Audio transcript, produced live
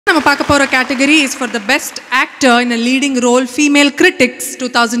நம்ம பார்க்க போற category is for the best actor in a leading role female critics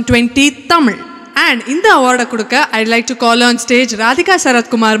 2020 Tamil. And in the award கொடுக்க I'd like to call on stage Radhika Sarath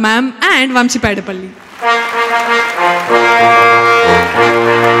Kumar ma'am and Vamsi Padapalli.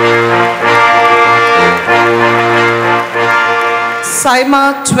 SIIMA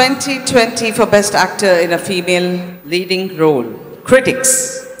 2020 for best actor in a female leading role. Critics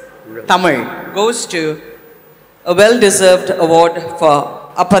Tamil goes to a well-deserved award for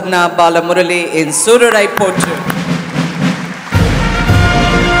Aparna Balamurali in Suriya Potru.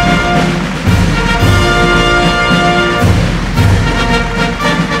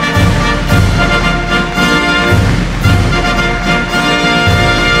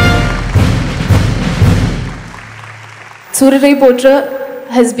 Suriya Potru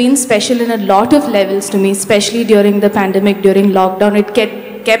has been special in a lot of levels to me, especially during the pandemic, during lockdown. It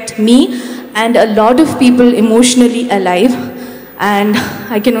kept me and a lot of people emotionally alive. And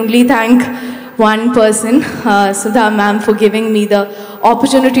I can only thank one person, Sudha ma'am, for giving me the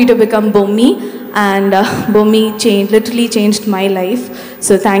opportunity to become Bomi. And Bomi literally changed my life.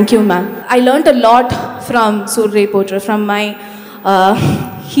 So thank you, ma'am. I learned a lot from Suriya Potru, from my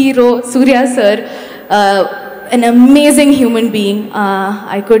hero, Suriya sir. An amazing human being.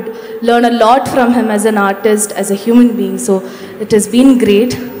 I could learn a lot from him as an artist, as a human being. So it has been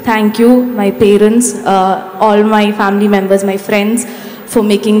great. Thank you, my parents, all my family members, my friends, for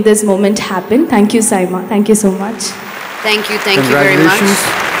making this moment happen. Thank you, SIIMA. Thank you so much. Thank you very much.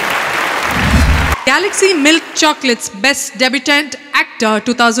 Galaxy Milk Chocolates Best Debutant Actor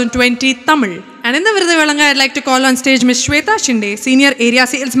 2020 Tamil. And in the Virudhu Valanga, I'd like to call on stage Ms. Shweta Shinde, Senior Area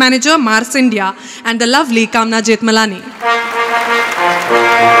Sales Manager, Mars India, and the lovely Kamna Jetmalani.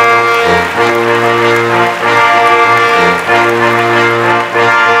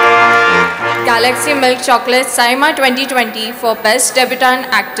 Galaxy Milk Chocolates SIIMA 2020 for Best Debutant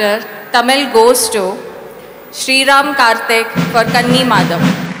Actor Tamil goes to Sriram Karthik for Kanni Madhav.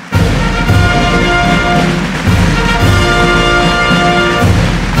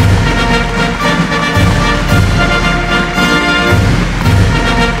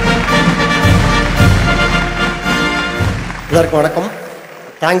 எல்லாருக்கும் வணக்கம்.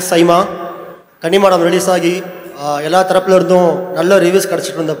 Thanks SIIMA. கன்னிமாடம் release ஆகி எல்லா தரப்புல இருந்தும் நல்ல reviews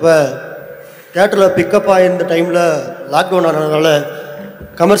கிடச்சிட்டு இருந்தப்போ தியேட்டரில் pickup ஆகிருந்த டைமில் லாக்டவுன் ஆனதுனால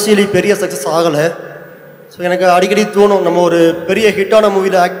கமர்ஷியலி பெரிய சக்ஸஸ் ஆகலை. ஸோ எனக்கு அடிக்கடி தோணும், நம்ம ஒரு பெரிய ஹிட்டான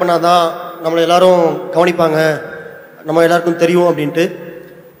மூவியில் ஆக்ட் பண்ணால் தான் நம்மளை எல்லோரும் கவனிப்பாங்க, நம்ம எல்லாருக்கும் தெரியும் அப்படின்ட்டு.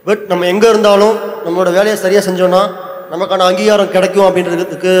 பட் நம்ம எங்கே இருந்தாலும் நம்மளோட வேலையை சரியாக செஞ்சோன்னா நமக்கான அங்கீகாரம் கிடைக்கும்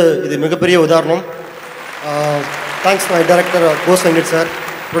அப்படின்றதுக்கு இது மிகப்பெரிய உதாரணம். Thanks to my director, Ghost Venkit sir,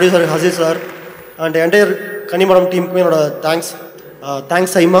 producer Haziz sir, and the entire Kannimadam team.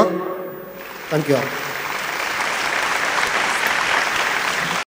 Thanks SIIMA. Thank you all.